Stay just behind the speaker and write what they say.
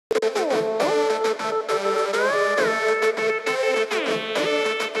हाँ,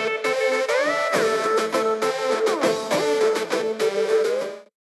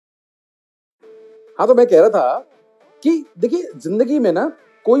 तो मैं कह रहा था कि देखिए जिंदगी में ना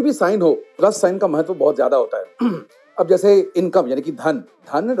कोई भी साइन हो, प्लस साइन का महत्व बहुत ज्यादा होता है। अब जैसे इनकम यानी कि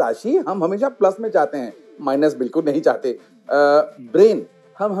धन राशि हम हमेशा प्लस में चाहते हैं, माइनस बिल्कुल नहीं चाहते। ब्रेन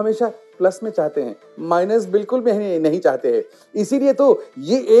हम हमेशा प्लस में चाहते हैं, माइनस बिल्कुल भी नहीं चाहते हैं। इसीलिए तो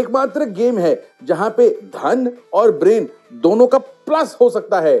ये एकमात्र गेम है जहां पे धन और ब्रेन दोनों का प्लस हो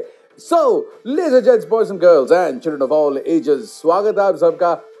सकता है। So ladies and gents, boys and girls and children of all ages, स्वागत है आप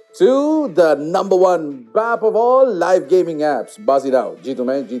सबका to the number one app of all live gaming apps, BaaziNow. Jitu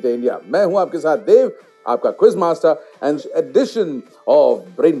मैं, जीते इंडिया। मैं हूं आपके साथ देव, आपका quiz master, and addition of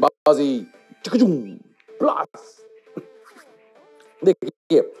BrainBaazi plus.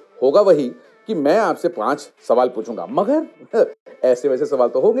 देखिए होगा वही कि मैं आपसे 5 सवाल पूछूंगा, मगर ऐसे वैसे सवाल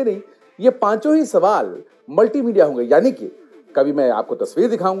तो होंगे नहीं। ये पांचों ही सवाल मल्टीमीडिया होंगे, यानी कि कभी मैं आपको तस्वीर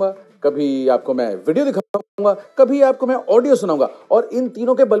दिखाऊंगा, कभी आपको मैं वीडियो दिखाऊंगा, कभी आपको मैं ऑडियो सुनाऊंगा, और इन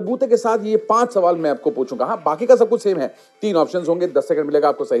तीनों के बलबूते के साथ ये 5 सवाल मैं आपको पूछूंगा। हाँ, बाकी का सब कुछ सेम है। 3 ऑप्शंस होंगे, 10 सेकंड मिलेगा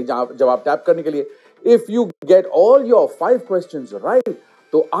आपको सही जवाब टैप करने के लिए। If you get all your 5 questions right,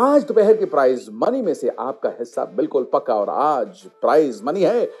 तो आज दोपहर के प्राइज मनी में से आपका हिस्सा बिल्कुल पक्का। और आज प्राइज मनी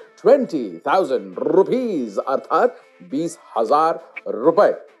है 20,000 रुपीज, अर्थात 20,000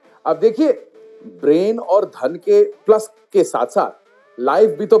 रुपए। अब देखिए, ब्रेन और धन के प्लस के साथ साथ लाइफ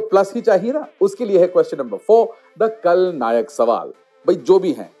भी तो प्लस ही चाहिए ना। उसके लिए है क्वेश्चन नंबर 4, द कल नायक सवाल। भाई जो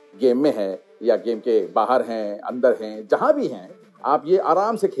भी हैं, गेम में हैं या गेम के बाहर हैं, अंदर हैं, जहां भी हैं, आप ये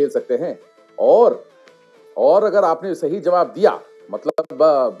आराम से खेल सकते हैं। और अगर आपने सही जवाब दिया,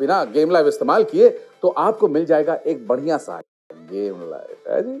 मतलब बिना गेम लाइव इस्तेमाल किए, तो आपको मिल जाएगा एक बढ़िया सा गेम लाइव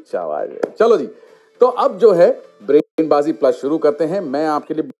है जी। शाबाश। चलो जी, तो अब जो है ब्रेनबाजी प्लस शुरू करते हैं। मैं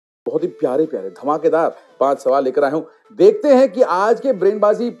आपके लिए बहुत ही प्यारे प्यारे धमाकेदार 5 सवाल लेकर आया हूं। देखते हैं कि आज के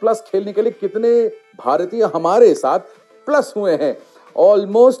ब्रेनबाजी प्लस खेलने के लिए कितने भारतीय हमारे साथ प्लस हुए हैं।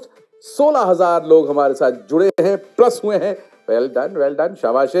 ऑलमोस्ट 16,000 लोग हमारे साथ जुड़े हैं, प्लस हुए हैं। वेल डन,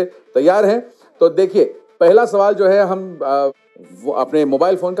 शाबाश। तैयार हैं? तो देखिए, पहला सवाल जो है, हम अपने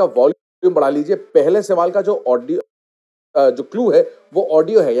मोबाइल फोन का वॉल्यूम बढ़ा लीजिए। पहले सवाल का जो ऑडियो जो क्लू है वो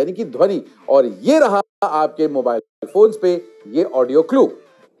ऑडियो है, यानी कि ध्वनि, और ये रहा आपके मोबाइल फोन्स पे ये ऑडियो क्लू।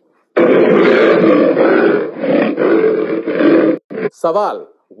 सवाल,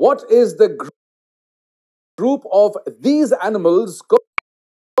 what is the group of these animals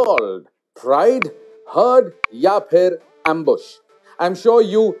called? Pride, herd या फिर ambush? I'm sure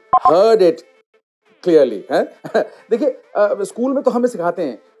you heard it clearly, हैं? देखिए, स्कूल में तो हमें सिखाते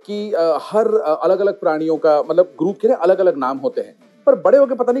हैं कि हर अलग अलग प्राणियों का, मतलब ग्रुप के अलग अलग नाम होते हैं, पर बड़े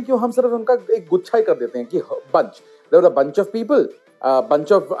होकर पता नहीं क्यों हम सिर्फ उनका एक गुच्छा ही कर देते हैं कि bunch, there are a bunch of people,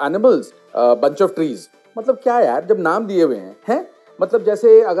 bunch of animals, bunch of trees. मतलब क्या यार, जब नाम दिए हुए हैं, मतलब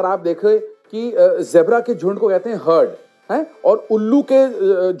जैसे अगर आप देखें कि ज़ेब्रा के झुंड को कहते हैं हर्ड, हैं, और उल्लू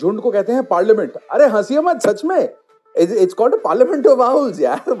के झुंड को कहते हैं पार्लियामेंट। अरे हंसिए मत, सच में it's called parliament of owls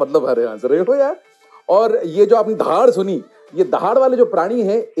यार। मतलब अरे हंस रहे हो यार। और ये जो आपने दहाड़ सुनी, ये दहाड़ वाले जो प्राणी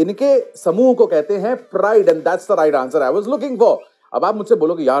हैं, इनके समूह को कहते हैं pride, and that's the right answer I was looking for. अब आप मुझसे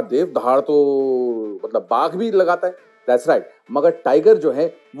बोलोगे यार देव, दहाड़ तो मतलब बाघ भी लगाता है। दैट्स राइट, मगर टाइगर जो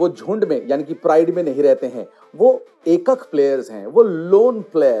है वो झुंड में यानी कि प्राइड में नहीं रहते हैं, वो एकक प्लेयर्स हैं, वो लोन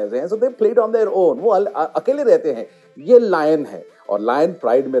प्लेयर्स हैं, सो they played on their own, वो अकेले रहते हैं। ये लायन है, और लायन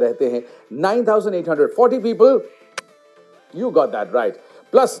प्राइड में रहते हैं। 9,840 people, you got that right,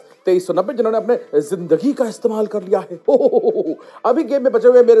 plus 2390 जिन्होंने अपने जिंदगी का इस्तेमाल कर लिया है। अभी गेम में बचे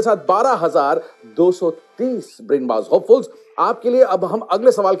हुए मेरे साथ 12,230 ब्रेनबाज होपफुल्स। आपके लिए अब हम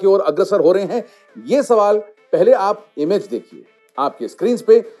अगले सवाल की ओर अग्रसर हो रहे हैं। ये सवाल, पहले आप इमेज देखिए आपके स्क्रीन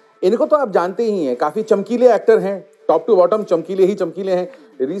पे। इनको तो आप जानते ही हैं, काफी चमकीले एक्टर हैं, टॉप टू बॉटम चमकीले ही चमकीले हैं।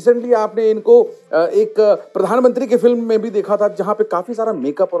 रिसेंटली आपने इनको एक प्रधानमंत्री की फिल्म में भी देखा था, जहां पे काफी सारा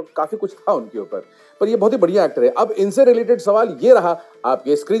मेकअप और काफी कुछ था उनके ऊपर, पर ये बहुत ही बढ़िया एक्टर है। अब इनसे रिलेटेड सवाल ये रहा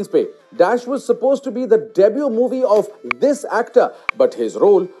आपके स्क्रीन पे। Dash was supposed to be the debut movie of this actor, but his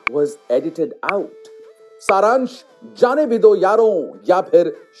role was edited out. सारांश, जाने भी दो यारों या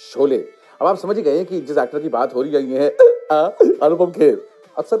फिर शोले। अब आप समझ गए कि जिस एक्टर की बात हो रही है, अनुपम खेर।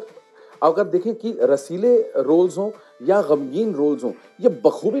 अक्सर अगर देखें कि रसीले रोल्स हों या गमगीन रोल्स हों, ये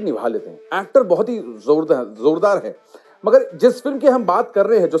बखूबी निभा लेते हैं। एक्टर बहुत ही जोरदार है। मगर जिस फिल्म की हम बात कर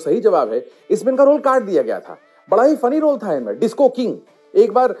रहे हैं, जो सही जवाब है, इसमें इनका रोल काट दिया गया था। बड़ा ही फनी रोल था इनमें, डिस्को किंग।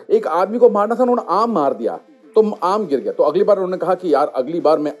 एक बार एक आदमी को मारना था, उन्होंने आम मार दिया तो आम गिर गया। तो अगली बार उन्होंने कहा कि यार अगली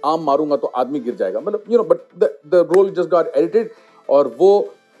बार मैं आम मारूंगा तो आदमी गिर जाएगा, मतलब but the role just got edited. और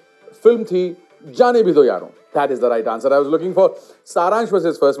वो फिल्म थी जाने भी दो यारों। That is the right answer I was looking for. सारांश was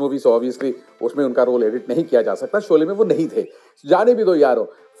his first movie, so obviously उसमें उनका रोल एडिट नहीं किया जा सकता. शोले में वो नहीं थे. जाने भी दो यारो.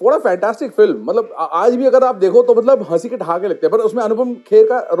 What a fantastic film. मतलब आज भी अगर आप देखो तो मतलब हंसी के ठहाके लगते हैं, पर उसमें अनुपम खेर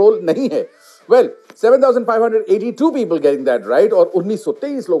का रोल नहीं है. Well, 7,582 people getting that right, और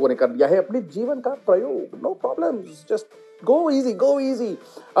 1923 लोगों ने कर लिया है अपने जीवन का प्रयोग. No problems. Just go easy, go easy.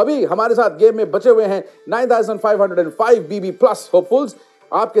 अभी हमारे साथ गेम में बचे हुए हैं 9,505 BB plus hopefuls.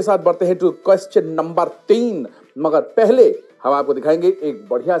 आपके साथ बढ़ते हैं टू क्वेश्चन नंबर 3. मगर पहले हम आपको दिखाएंगे एक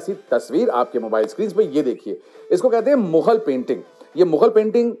बढ़िया सी तस्वीर आपके मोबाइल स्क्रीन पे. ये देखिए, इसको कहते हैं मुगल पेंटिंग. ये मुगल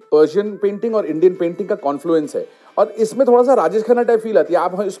पेंटिंग पर्शियन पेंटिंग और इंडियन पेंटिंग का कॉन्फ्लुएंस है, और इसमें थोड़ा सा राजेश खन्ना टाइप फील आती है.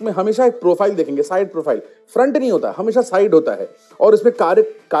 आप इसमें हमेशा एक प्रोफाइल देखेंगे, साइड प्रोफाइल, फ्रंट नहीं होता, हमेशा साइड होता है, और इसमें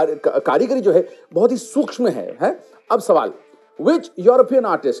कारीगरी जो है बहुत ही सूक्ष्म है. अब सवाल, which European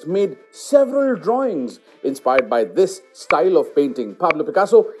artist made several drawings inspired by this style of painting? Pablo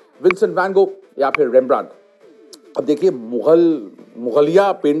Picasso, Vincent van Gogh या फिर रेम्ब्रांड? अब देखिए,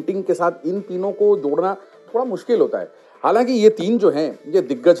 मुगलिया पेंटिंग के साथ इन तीनों को जोड़ना थोड़ा मुश्किल होता है. हालांकि ये तीन जो हैं ये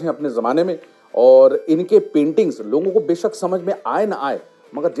दिग्गज हैं अपने जमाने में, और इनके पेंटिंग्स लोगों को बेशक समझ में आए ना आए,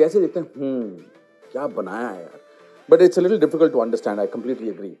 मगर जैसे देखते हैं क्या बनाया है यार. But it's a little difficult to understand. I completely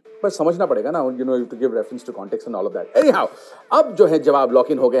agree. पर समझना पड़ेगा ना, you know, you have to give reference to context and all of that. Anyhow, अब जो है जवाब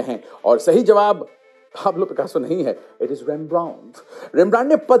लॉक इन हो गए हैं, और सही जवाब पाब्लो पिकासो नहीं है, इट इज रेम्ब्रांड. रेम्ब्रांड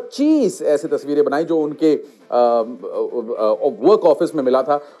ने 25 ऐसी तस्वीरें बनाई जो उनके वर्क ऑफिस में मिला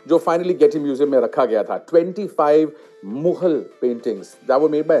था, जो फाइनली गेटी म्यूजियम में रखा गया था. 25 Mughal paintings that were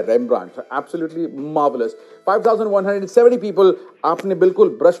made by Rembrandt. Absolutely marvelous. 5,170 people. आपने बिल्कुल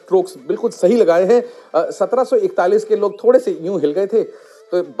ब्रश स्ट्रोक्स बिल्कुल सही लगाए हैं. 1741 के लोग थोड़े से यूं हिल गए थे,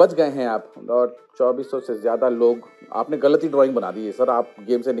 तो बच गए हैं आप, और 2400 से ज्यादा लोग आपने गलती ड्राइंग बना दी है सर, आप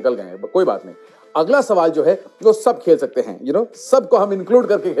गेम से निकल गए हैं. कोई बात नहीं, अगला सवाल जो है वो सब खेल सकते हैं. यू नो, सबको हम इंक्लूड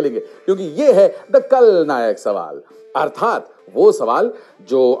करके खेलेंगे, क्योंकि ये है द कल नायक सवाल. अर्थात वो सवाल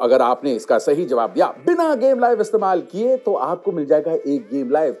जो अगर आपने इसका सही जवाब दिया बिना गेम लाइव इस्तेमाल किए, तो आपको मिल जाएगा एक गेम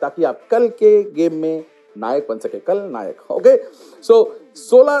लाइव, ताकि आप कल के गेम में नायक बन सके. कल नायक. ओके, सो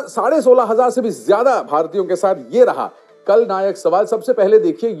 16,500 से भी ज्यादा भारतीयों के साथ ये रहा कल नायक सवाल. सबसे पहले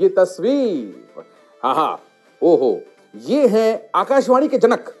देखिए ये तस्वीर. ओहो, ये है आकाशवाणी के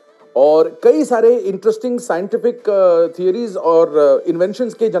जनक, और कई सारे इंटरेस्टिंग साइंटिफिक थियरीज और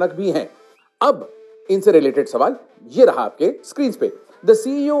इन्वेंशंस के जनक भी हैं. अब इनसे रिलेटेड सवाल ये रहा आपके स्क्रीन पे. The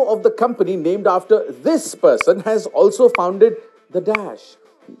CEO of the company named after this person has also founded the dash.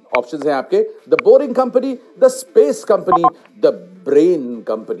 Options हैं आपके: the boring company, the space company, the brain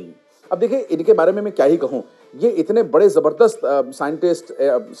company. अब देखिए, इनके बारे में मैं क्या ही कहूं. ये इतने बड़े जबरदस्त साइंटिस्ट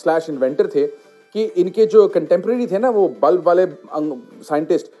स्लैश इन्वेंटर थे कि इनके जो कंटेम्प्रेरी थे ना, वो बल्ब वाले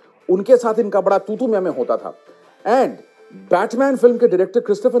साइंटिस्ट, उनके साथ इनका बड़ा तू मैं होता था. एंड बैटमैन फिल्म के डायरेक्टर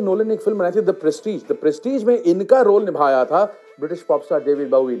क्रिस्टोफर नोलन ने एक फिल्म बनाई थी, द प्रेस्टीज. द प्रेस्टीज में इनका रोल निभाया था ब्रिटिश पॉप स्टार डेविड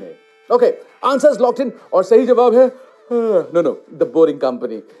बावी ने. ओके, आंसर्स लॉक्ड इन, और सही जवाब है नो द बोरिंग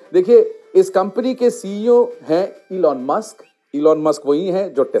कंपनी. देखिए, इस कंपनी के सीईओ हैं इलॉन मस्क. इलॉन मस्क वही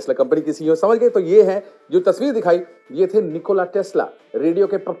हैं जो टेस्ला कंपनी के सीईओ, समझ गए. तो ये है जो तस्वीर दिखाई, ये थे निकोला टेस्ला, रेडियो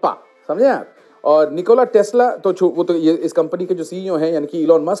के पप्पा, समझे आप. और निकोला टेस्ला तो वो तो ये इस कंपनी के जो सीईओ हैं, यानी कि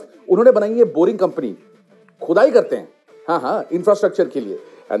इलॉन मस्क, उन्होंने बनाई है बोरिंग कंपनी. खुदाई करते हैं, हाँ, इंफ्रास्ट्रक्चर के लिए.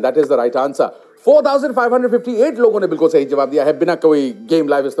 And that is the right answer. 4,558 लोगों ने बिल्कुल सही जवाब दिया है बिना कोई गेम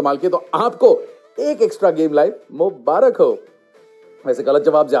लाइव इस्तेमाल किए. तो आपको एक एक्स्ट्रा गेम लाइव मुबारक हो. वैसे गलत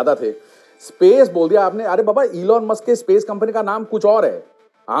जवाब ज्यादा थे. स्पेस बोल दिया आपने. अरे बाबा, इलॉन मस्क के स्पेस कंपनी का नाम कुछ और है.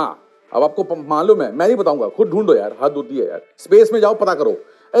 हाँ, अब आपको मालूम है, मैं नहीं बताऊंगा, खुद ढूंढो यार, हद होती है यार. स्पेस में जाओ, पता करो.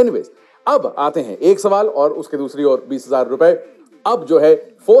 एनीवेज, अब आते हैं एक सवाल और उसके दूसरी ओर 20,000 रुपए. अब जो है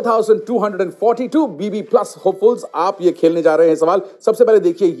 4,242 BB प्लस होपफुल्स, आप ये खेलने जा रहे हैं सवाल. सबसे पहले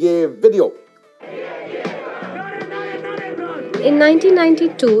देखिए ये video. In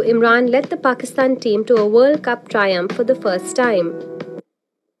 1992, Imran led the Pakistan team to a World Cup triumph for the first time.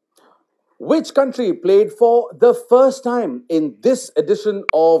 Which country played for the first time in this edition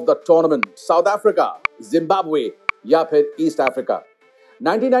of the tournament? South Africa, Zimbabwe या फिर east Africa?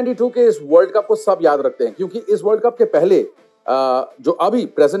 1992 के इस world cup को सब याद रखते हैं, क्योंकि इस वर्ल्ड कप के पहले जो अभी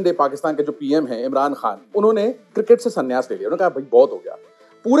प्रेजेंट डे पाकिस्तान के जो पीएम हैं इमरान खान, उन्होंने क्रिकेट से संन्यास ले लिया. उन्होंने कहा भाई बहुत हो गया.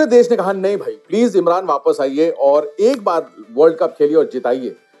 पूरे देश ने कहा नहीं भाई, प्लीज इमरान वापस आइए और एक बार वर्ल्ड कप खेलिए और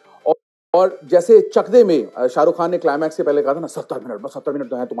जिताइए. और जैसे चकदे में शाहरुख खान ने क्लाइमैक्स से पहले कहा था ना, 70 मिनट, बस 70 मिनट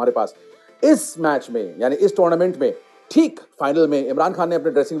तो है तुम्हारे पास. इस मैच में, यानी इस टूर्नामेंट में, ठीक फाइनल में, इमरान खान ने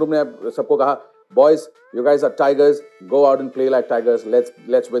अपने ड्रेसिंग रूम में सबको कहा, boys, you guys are tigers, go out and play like tigers,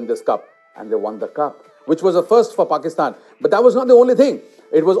 let's win this cup. And they one the cup, which was a first for Pakistan. But that was not the only thing.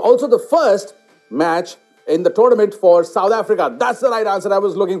 It was also the first match in the tournament for South Africa. That's the right answer I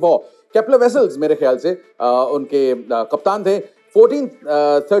was looking for. Kepler vessels मेरे ख्याल से उनके कप्तान थे।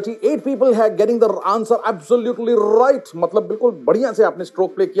 1438 people है getting the answer absolutely right, मतलब बिल्कुल बढ़िया से आपने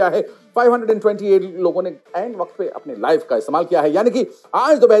स्ट्रोक प्ले किया है। 528 लोगों ने एंड वक्त पे अपने लाइफ का इस्तेमाल किया है, यानी कि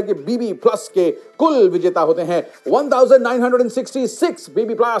आज दोपहर के बीबी प्लस के कुल विजेता होते हैं 1966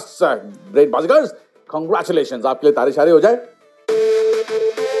 बीबी प्लस ब्रेन बाजीगर्स। कांग्रेचुलेशंस, आपके लिए ताली शारी हो जाए।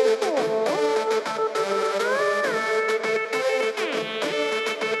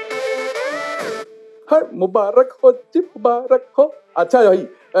 हर मुबारक हो जी, मुबारक हो। अच्छा भाई,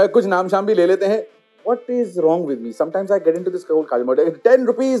 कुछ नाम शाम भी ले लेते हैं। What is wrong with me? Sometimes I get into this whole काली मोड़। 10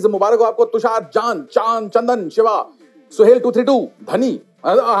 रुपीज मुबारक हो आपको। तुषार, जान, चांद, चंदन, शिवा, सुहेल 232, धनी,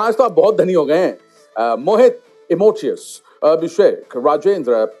 आज तो आप बहुत धनी हो गए हैं। मोहित, इमोशियस, अभिषेक,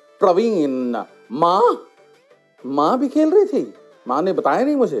 राजेंद्र, प्रवीण, माँ भी खेल रही थी, माँ ने बताया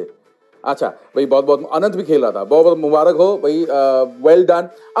नहीं मुझे। अच्छा भाई, बहुत बहुत अनंत भी खेल रहा था, बहुत बहुत मुबारक हो भाई, वेल डन।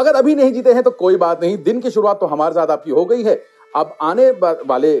 अगर अभी नहीं जीते हैं तो कोई बात नहीं, दिन की शुरुआत तो हमारे साथ आपकी हो गई है। अब आने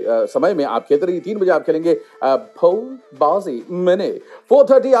वाले समय में आप खेलते रहिए। 3 बजे आप खेलेंगे बाजी मैंने,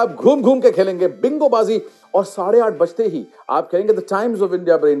 4:30 आप घूम घूम के खेलेंगे बिंगो बाजी, और 8:30 बजते ही आप खेलेंगे the times of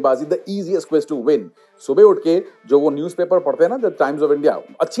India brain बाजी, the easiest quiz to win. सुबह उठ के जो वो न्यूज़पेपर पढ़ते हैं ना, द टाइम्स ऑफ इंडिया,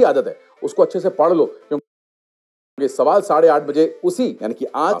 अच्छी आदत है, उसको अच्छे से पढ़ लो, क्योंकि सवाल 8:30 बजे उसी यानी कि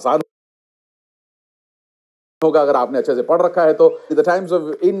आज आसान होगा अगर आपने अच्छे से पढ़ रखा है तो। The times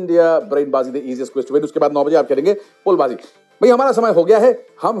of India brain बाजी, the easiest quiz to win. उसके बाद 9 बजे आप खेलेंगे पुलबाजी। भाई हमारा समय हो गया है,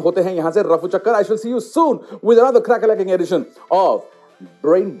 हम होते हैं यहां से रफू चक्कर। I will see you soon with another क्रैकरलैकिंग addition of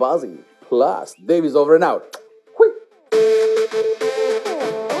brain बाजी plus. Dev is over and out.